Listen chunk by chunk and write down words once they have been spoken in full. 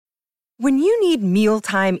When you need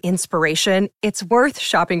mealtime inspiration, it's worth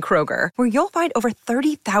shopping Kroger, where you'll find over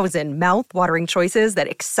 30,000 mouth-watering choices that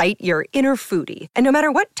excite your inner foodie. And no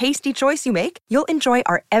matter what tasty choice you make, you'll enjoy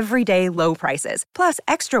our everyday low prices, plus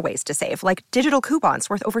extra ways to save, like digital coupons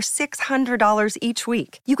worth over $600 each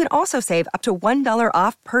week. You can also save up to $1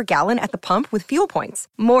 off per gallon at the pump with fuel points.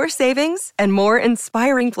 More savings and more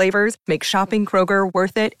inspiring flavors make shopping Kroger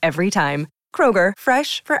worth it every time. Kroger,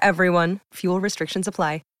 fresh for everyone. Fuel restrictions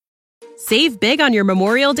apply. Save big on your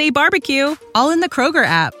Memorial Day barbecue, all in the Kroger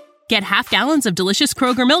app. Get half gallons of delicious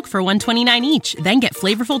Kroger milk for $1.29 each. Then get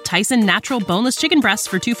flavorful Tyson natural boneless chicken breasts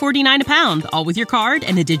for $2.49 a pound, all with your card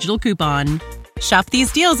and a digital coupon. Shop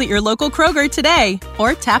these deals at your local Kroger today,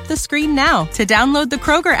 or tap the screen now to download the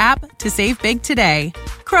Kroger app to save big today.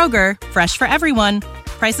 Kroger, fresh for everyone.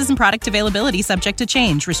 Prices and product availability subject to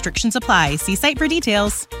change. Restrictions apply. See site for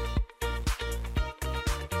details.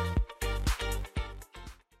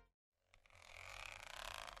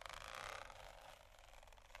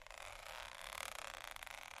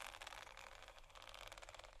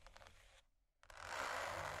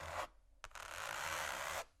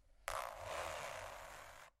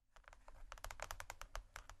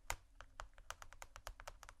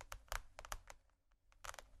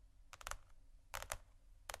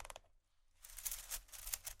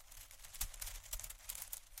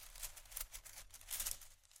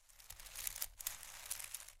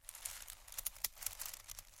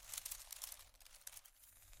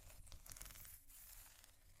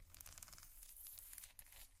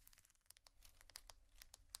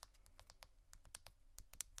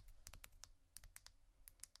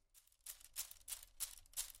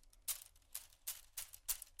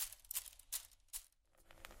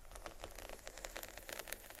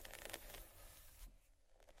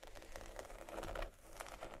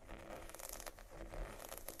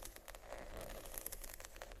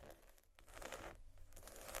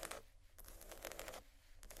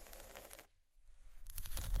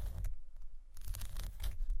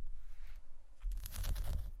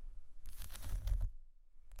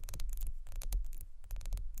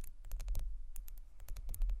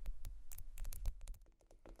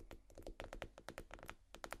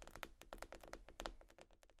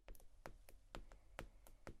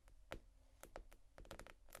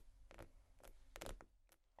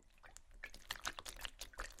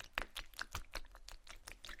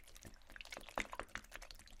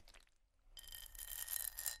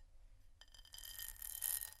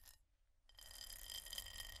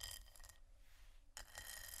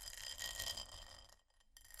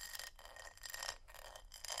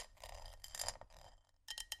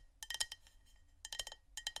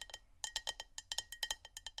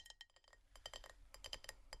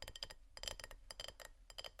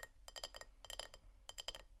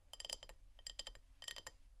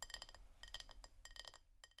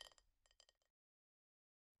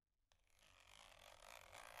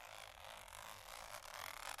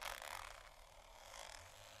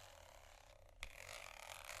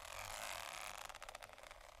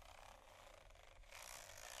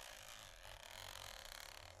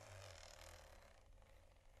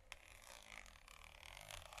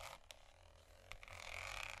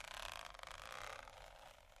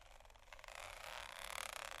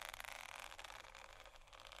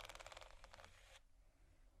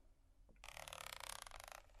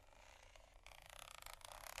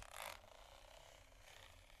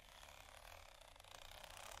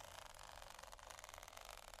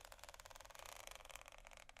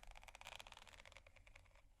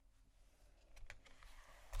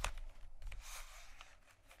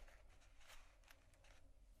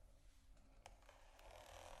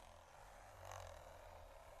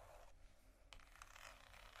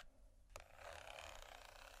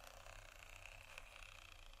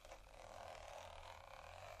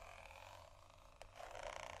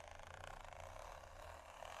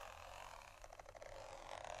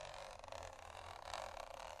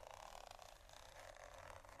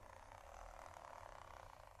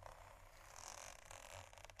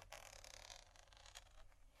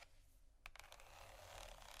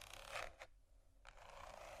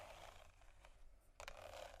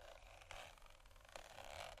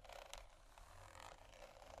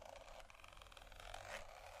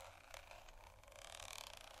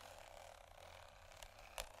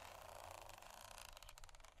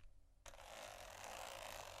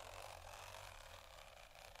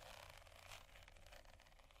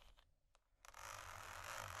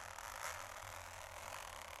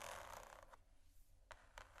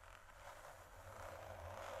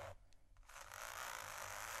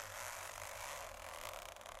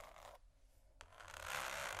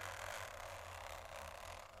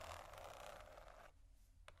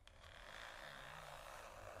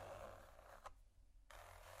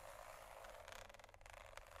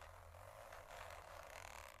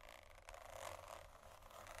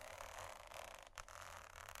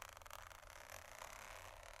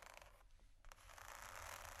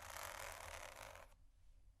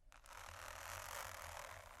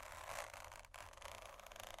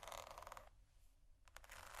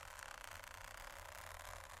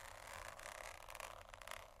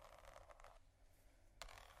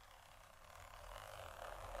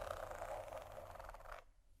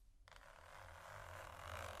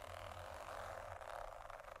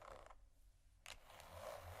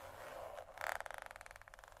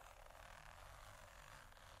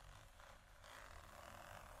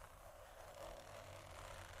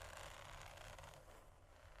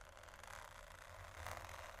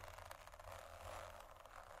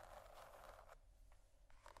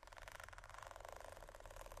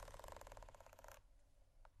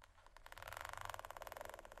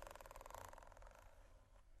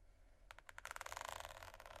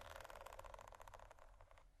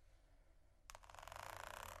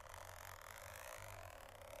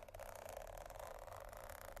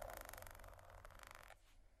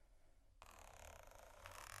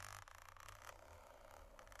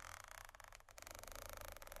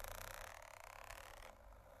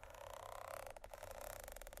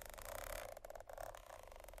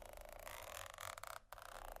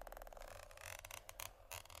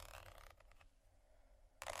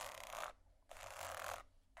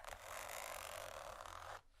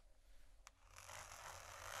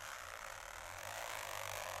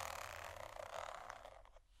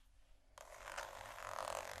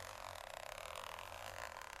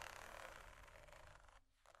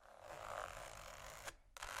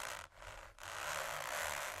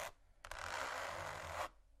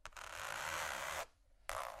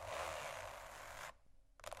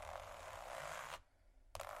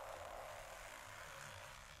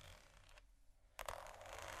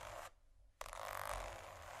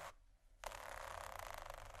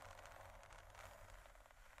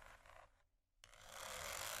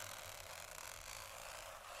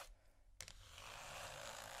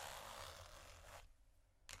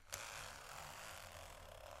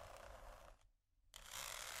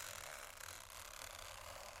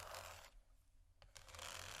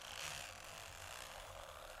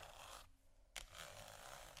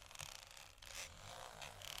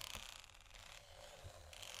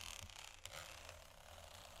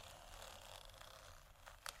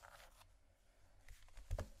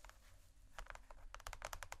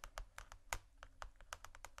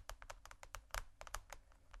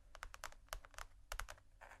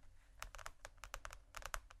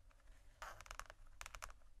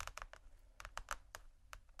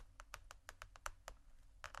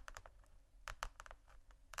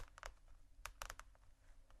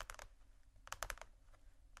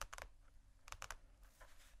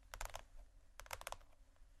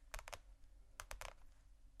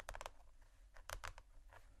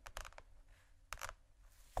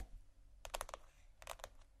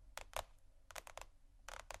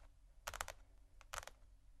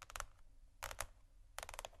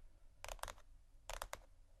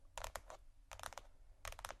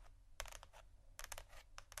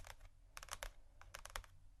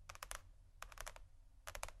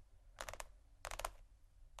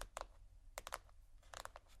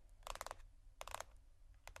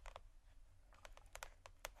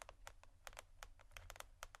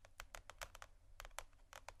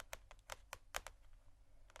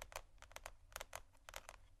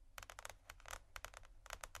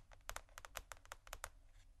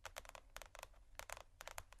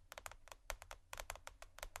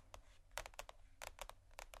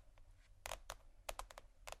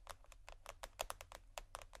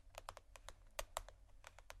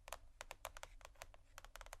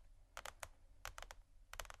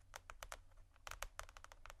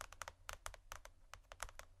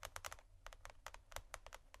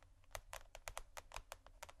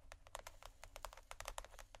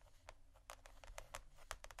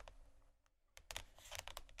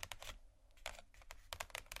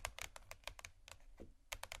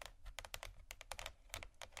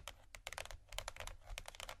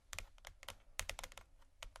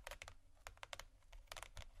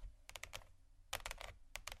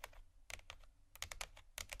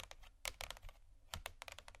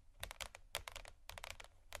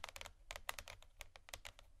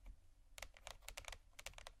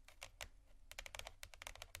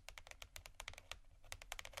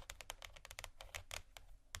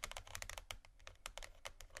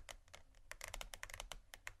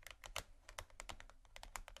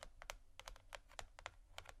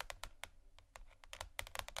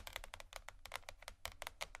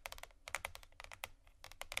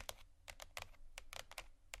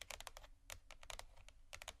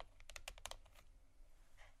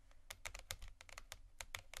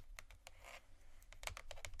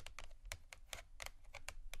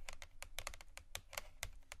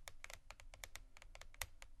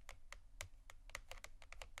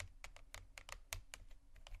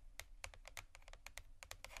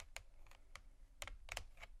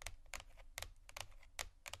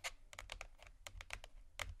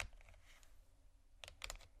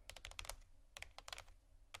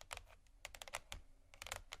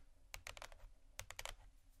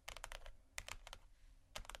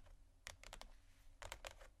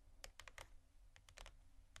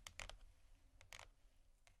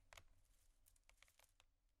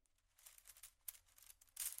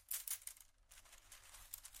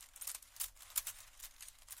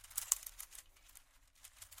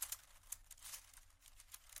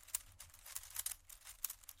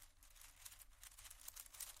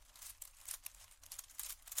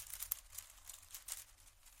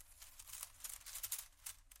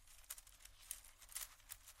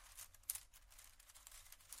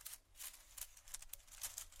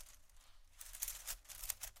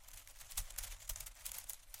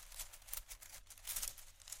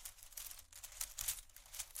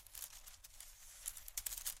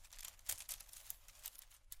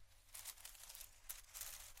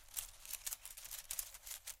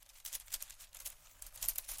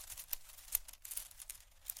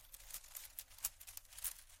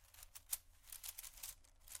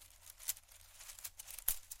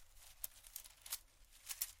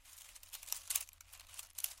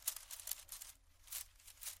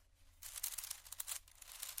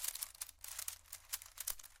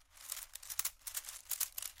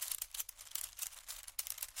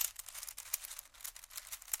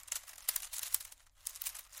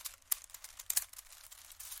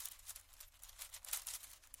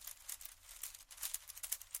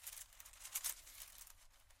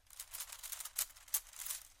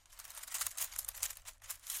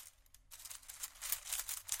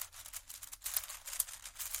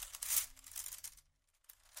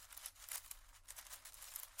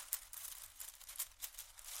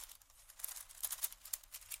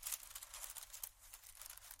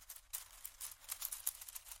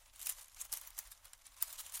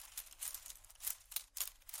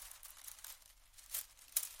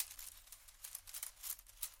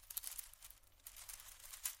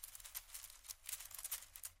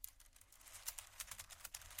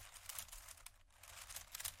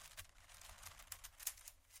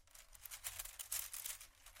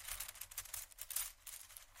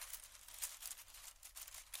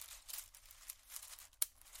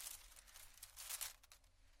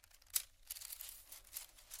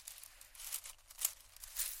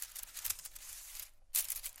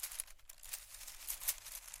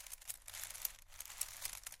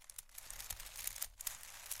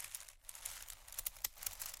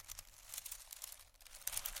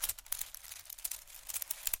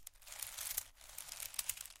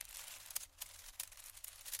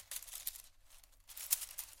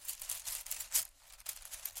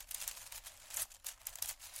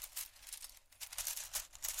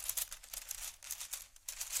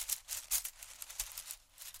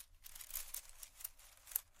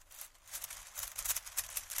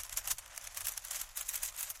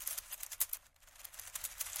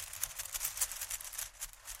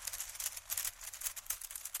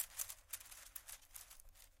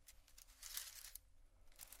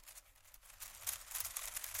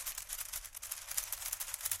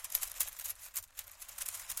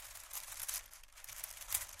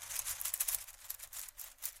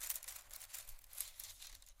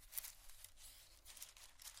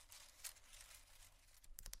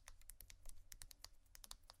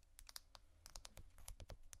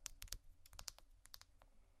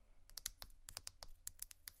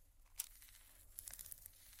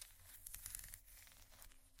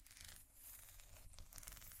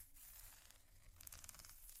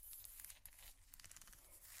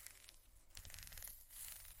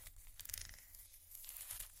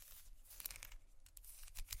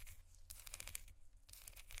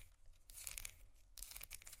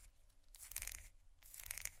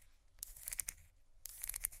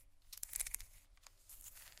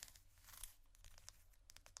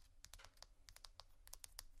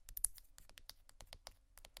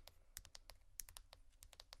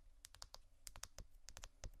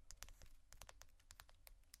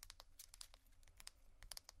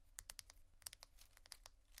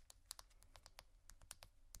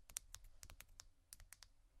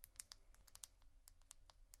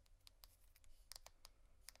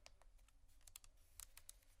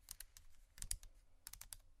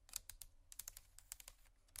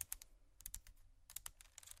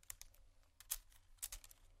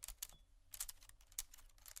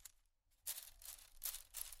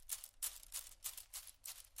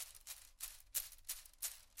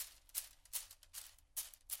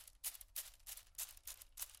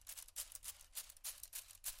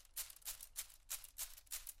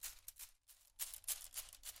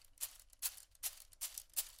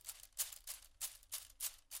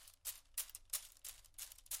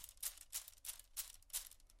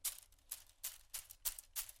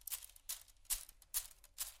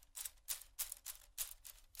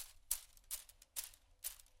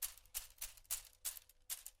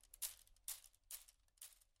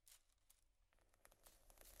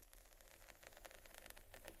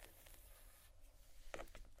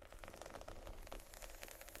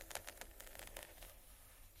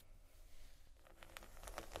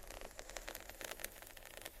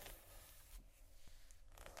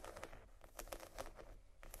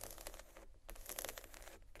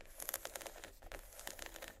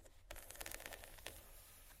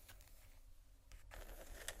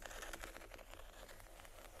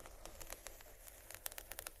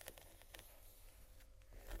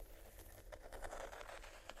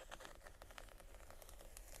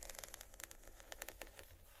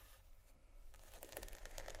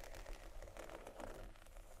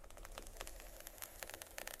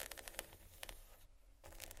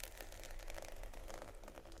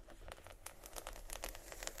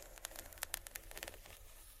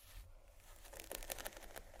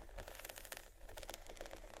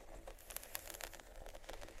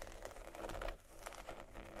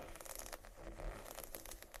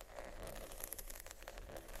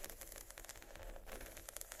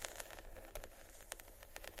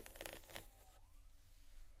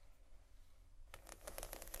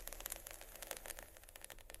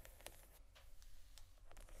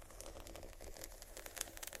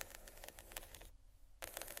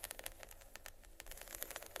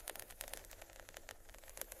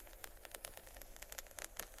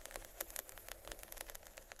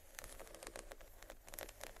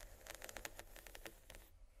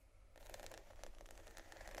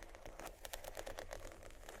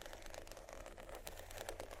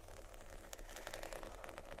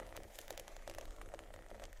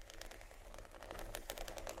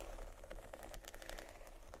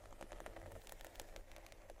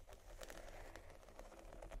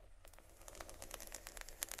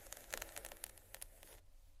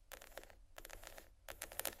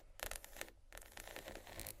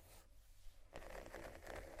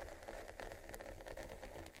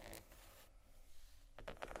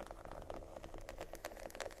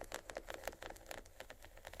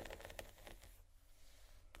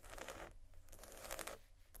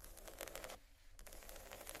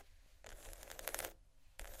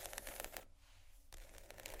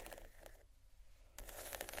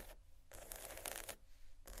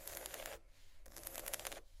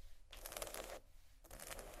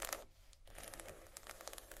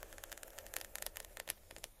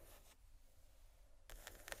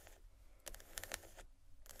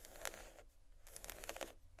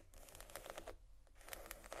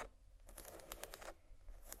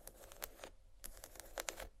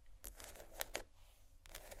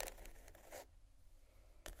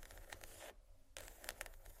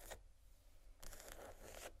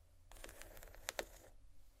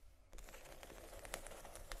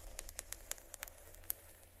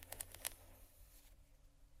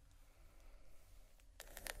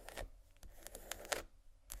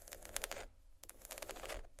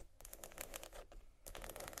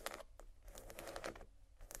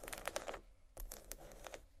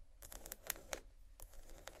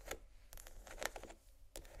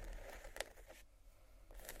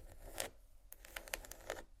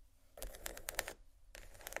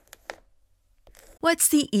 What's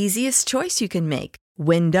the easiest choice you can make?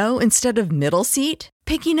 Window instead of middle seat?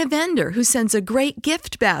 Picking a vendor who sends a great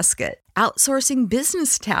gift basket? Outsourcing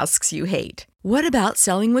business tasks you hate? What about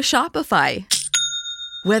selling with Shopify?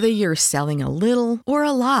 Whether you're selling a little or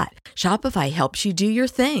a lot, Shopify helps you do your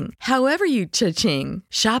thing, however you cha-ching.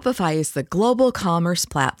 Shopify is the global commerce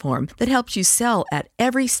platform that helps you sell at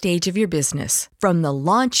every stage of your business. From the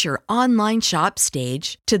launch your online shop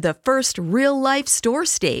stage to the first real-life store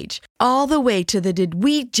stage, all the way to the did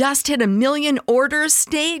we just hit a million orders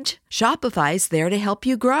stage. Shopify's there to help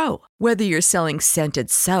you grow. Whether you're selling scented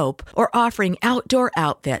soap or offering outdoor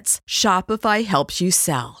outfits, Shopify helps you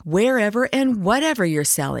sell. Wherever and whatever you're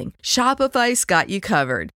selling, Shopify's got you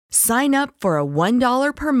covered. Sign up for a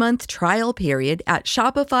 $1 per month trial period at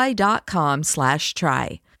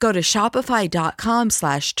shopify.com/try. Go to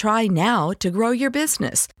shopify.com/try now to grow your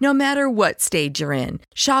business, no matter what stage you're in.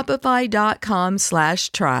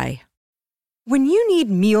 Shopify.com/try. When you need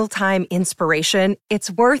mealtime inspiration,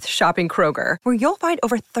 it's worth shopping Kroger, where you'll find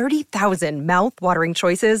over 30,000 mouth-watering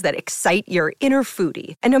choices that excite your inner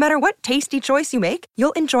foodie. And no matter what tasty choice you make,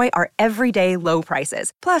 you'll enjoy our everyday low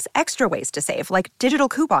prices, plus extra ways to save, like digital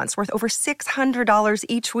coupons worth over $600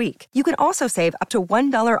 each week. You can also save up to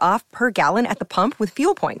 $1 off per gallon at the pump with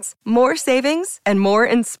fuel points. More savings and more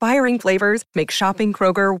inspiring flavors make shopping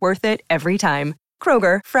Kroger worth it every time.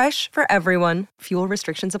 Kroger, fresh for everyone. Fuel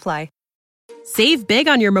restrictions apply. Save big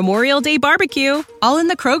on your Memorial Day barbecue, all in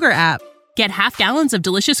the Kroger app. Get half gallons of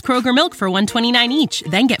delicious Kroger milk for $1.29 each.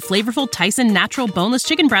 Then get flavorful Tyson natural boneless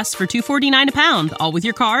chicken breasts for $2.49 a pound, all with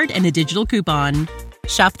your card and a digital coupon.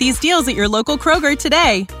 Shop these deals at your local Kroger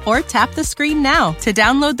today, or tap the screen now to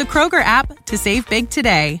download the Kroger app to save big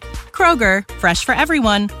today. Kroger, fresh for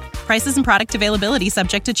everyone. Prices and product availability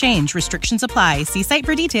subject to change. Restrictions apply. See site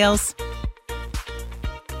for details.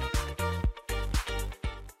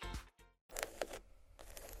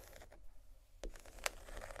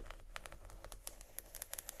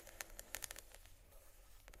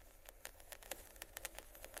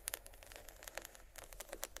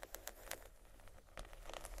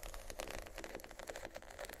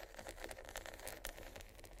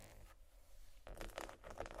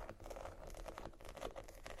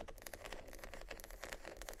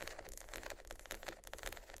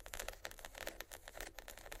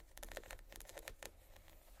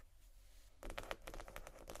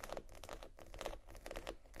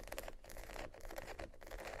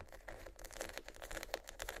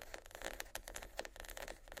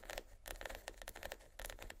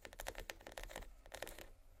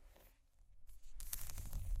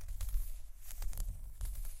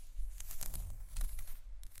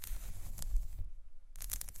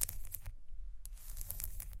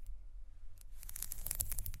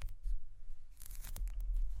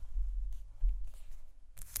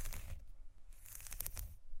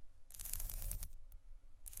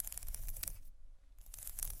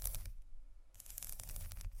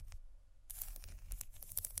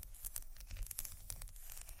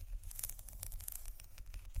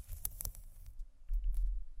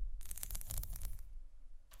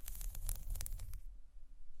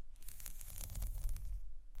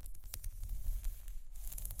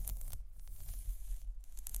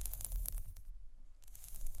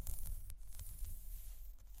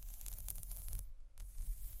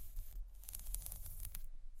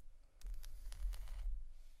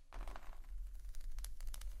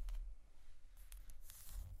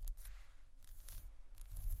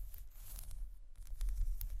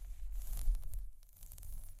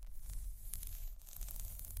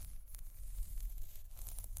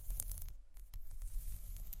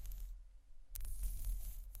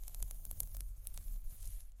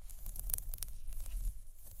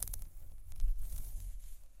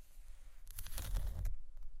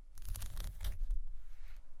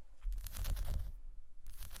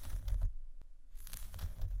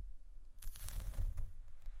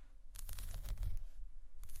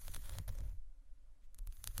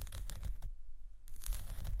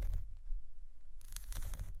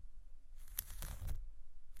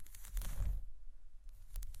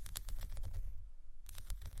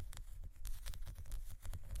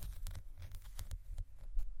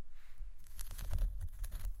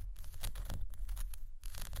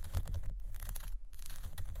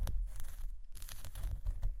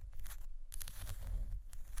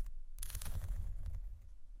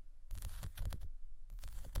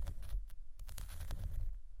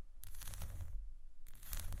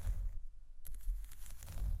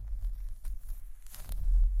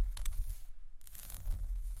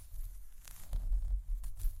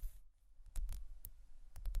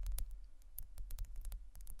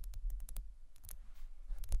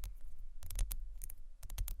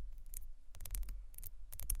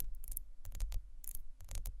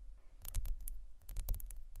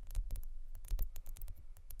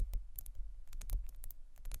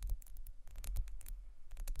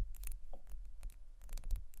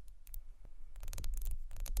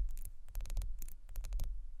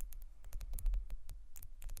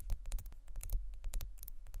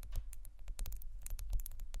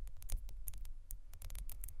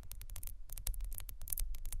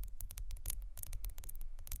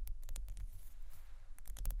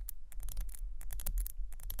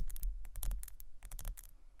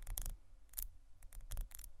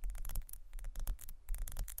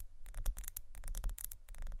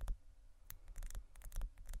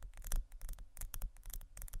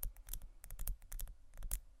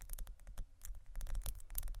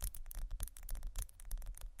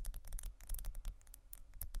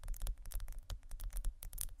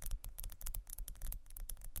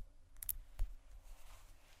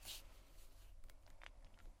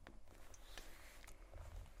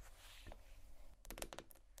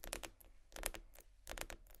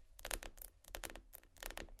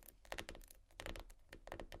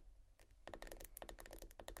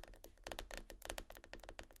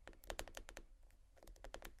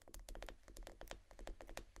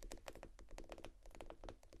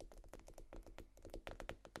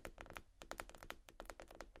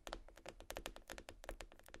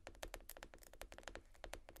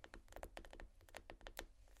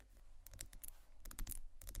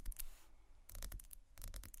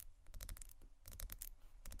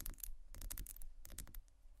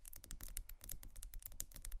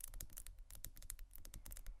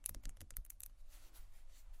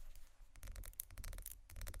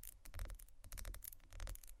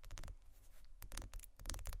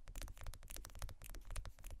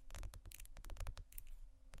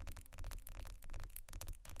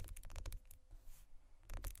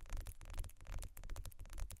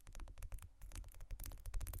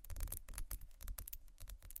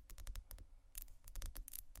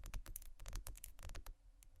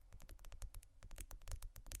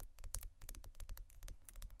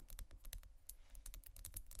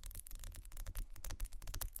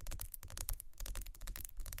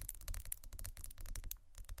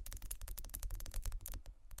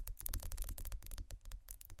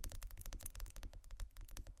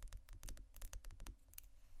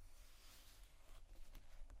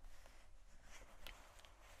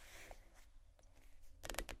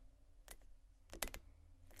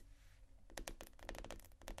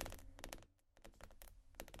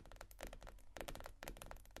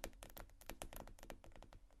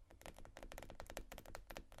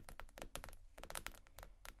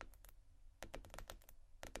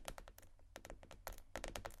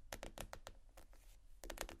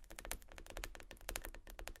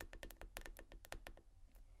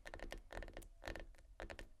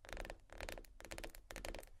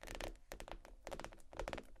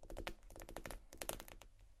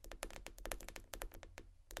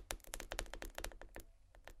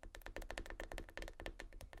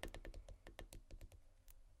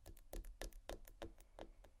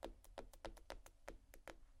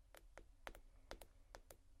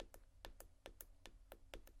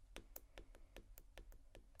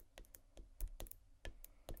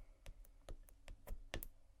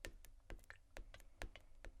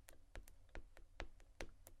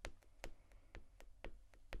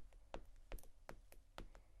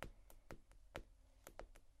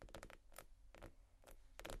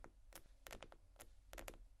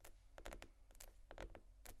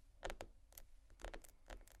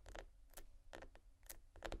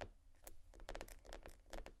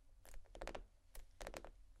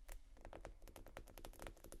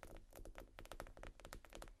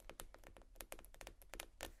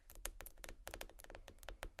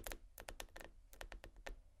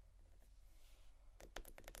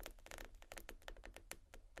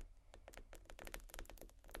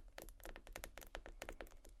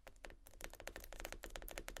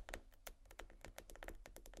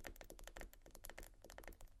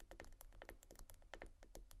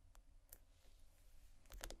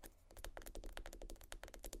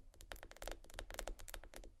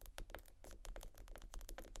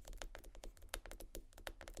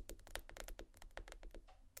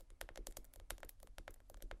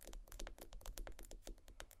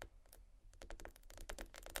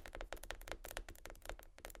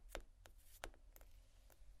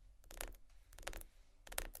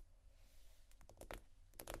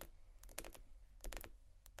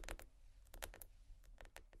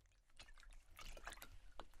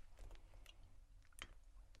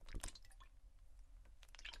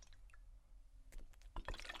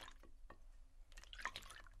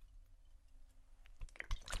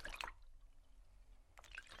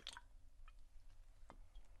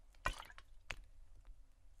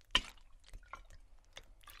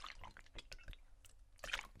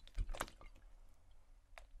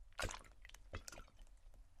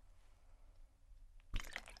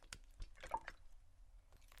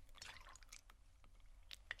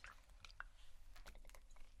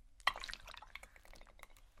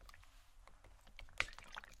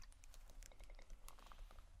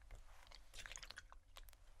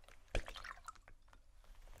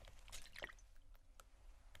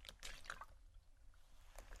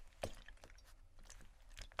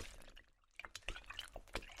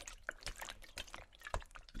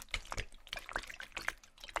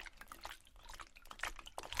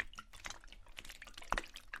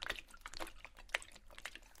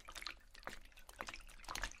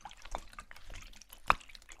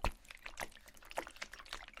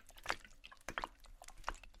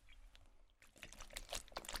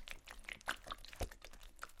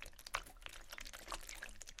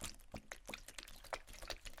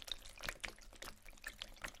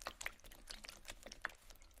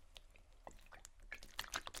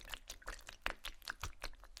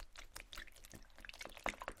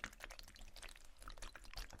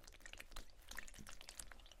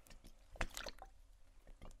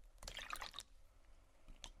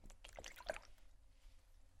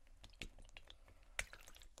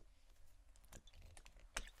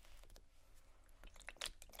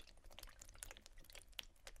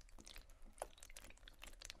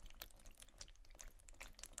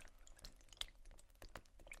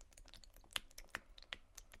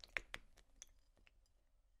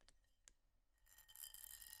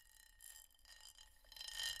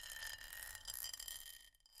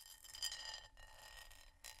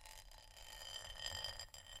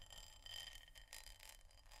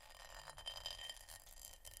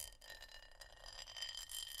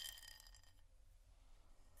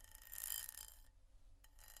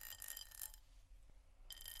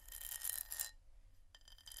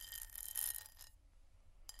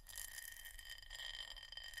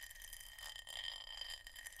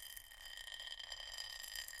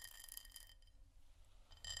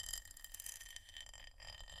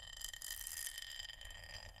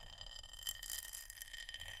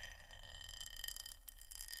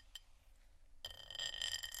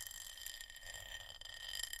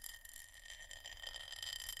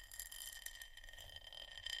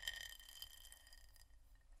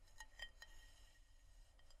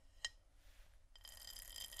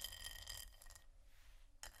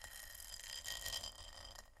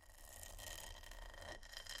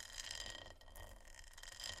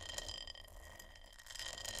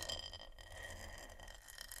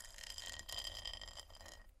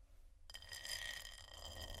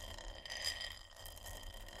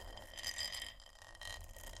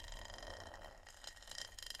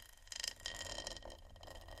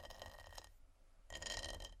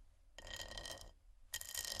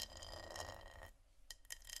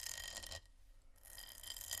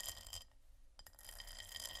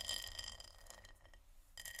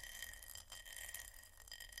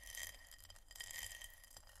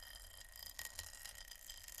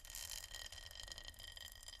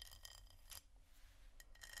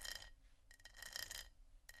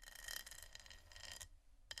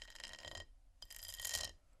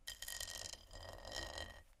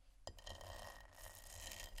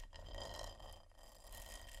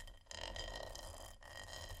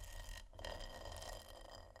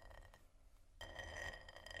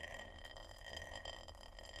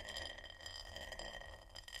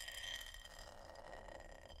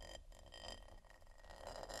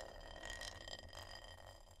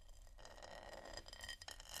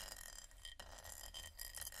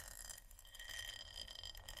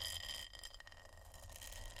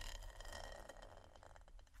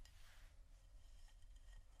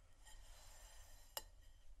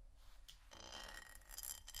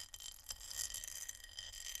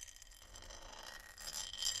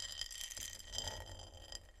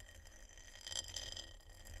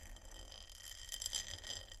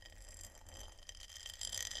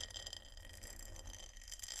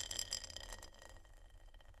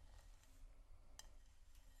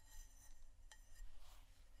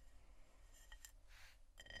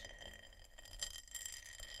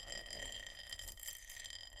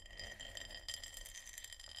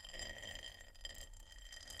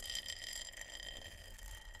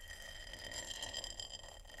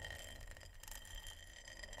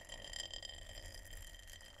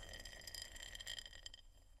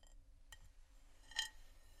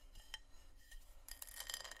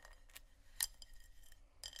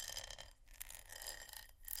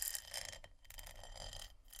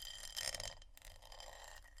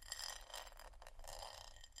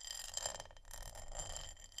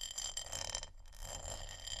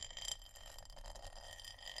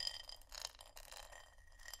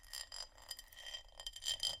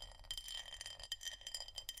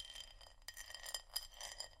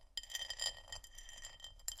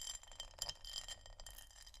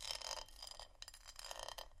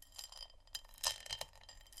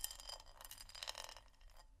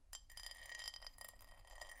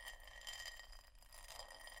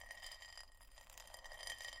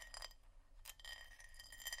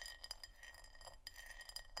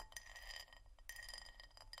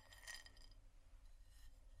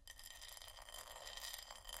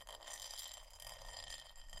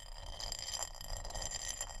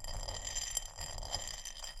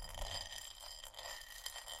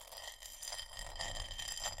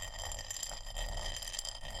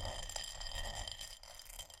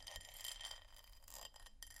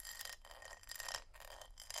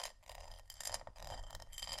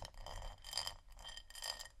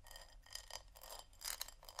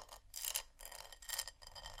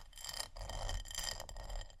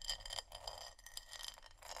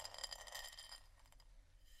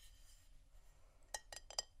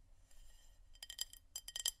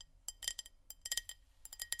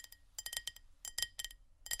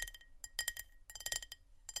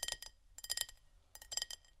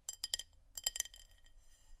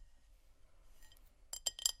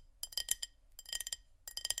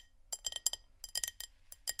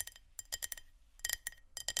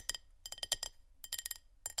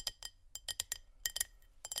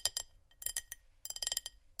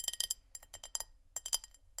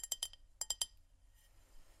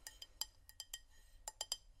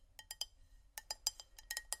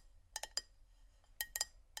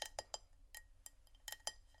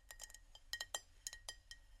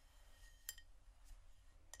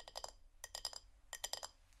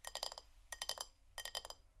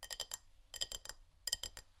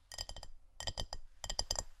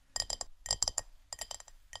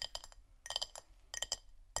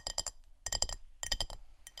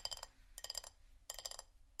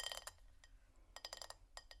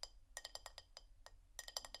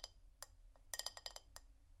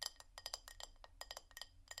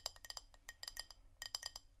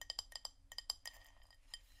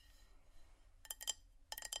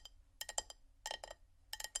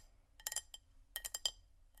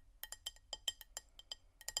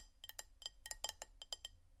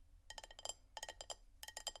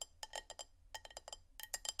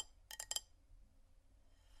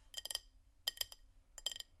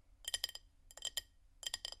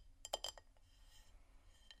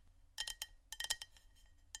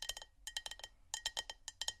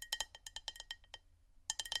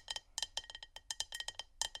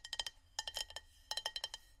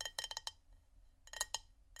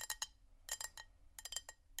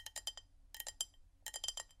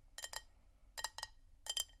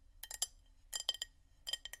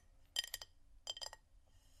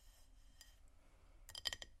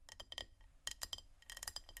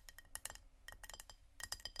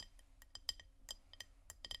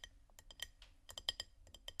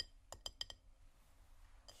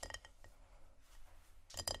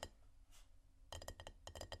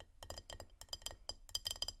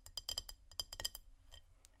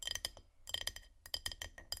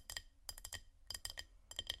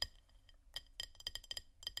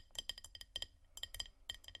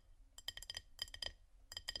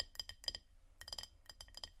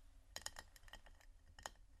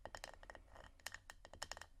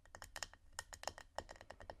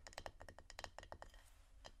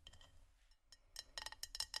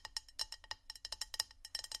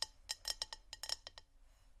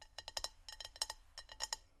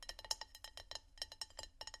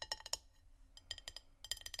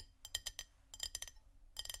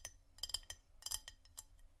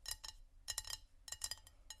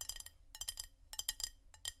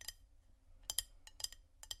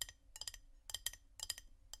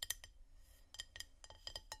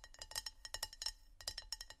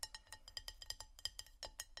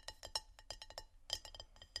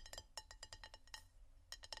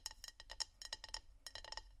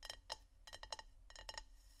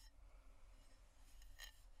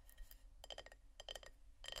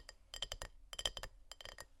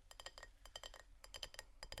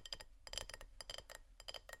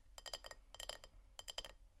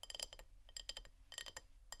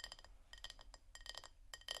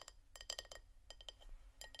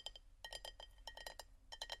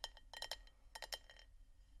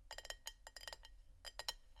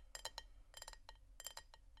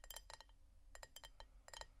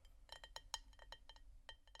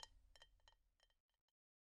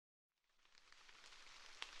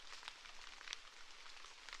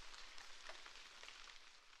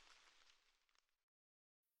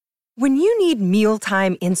 When you need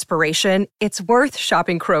mealtime inspiration, it's worth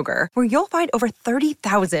shopping Kroger, where you'll find over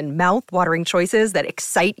 30,000 mouth-watering choices that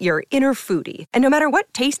excite your inner foodie. And no matter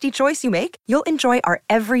what tasty choice you make, you'll enjoy our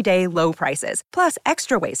everyday low prices, plus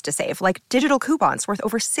extra ways to save, like digital coupons worth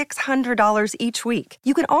over $600 each week.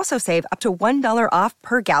 You can also save up to $1 off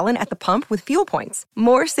per gallon at the pump with fuel points.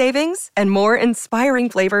 More savings and more inspiring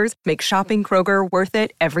flavors make shopping Kroger worth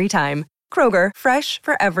it every time. Kroger, fresh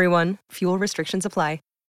for everyone. Fuel restrictions apply.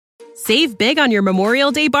 Save big on your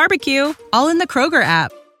Memorial Day barbecue, all in the Kroger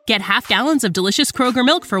app. Get half gallons of delicious Kroger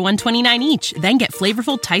milk for $1.29 each. Then get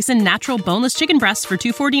flavorful Tyson natural boneless chicken breasts for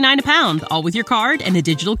 $2.49 a pound, all with your card and a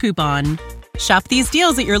digital coupon. Shop these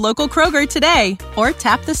deals at your local Kroger today, or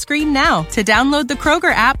tap the screen now to download the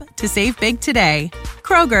Kroger app to save big today.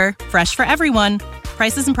 Kroger, fresh for everyone.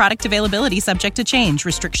 Prices and product availability subject to change.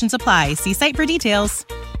 Restrictions apply. See site for details.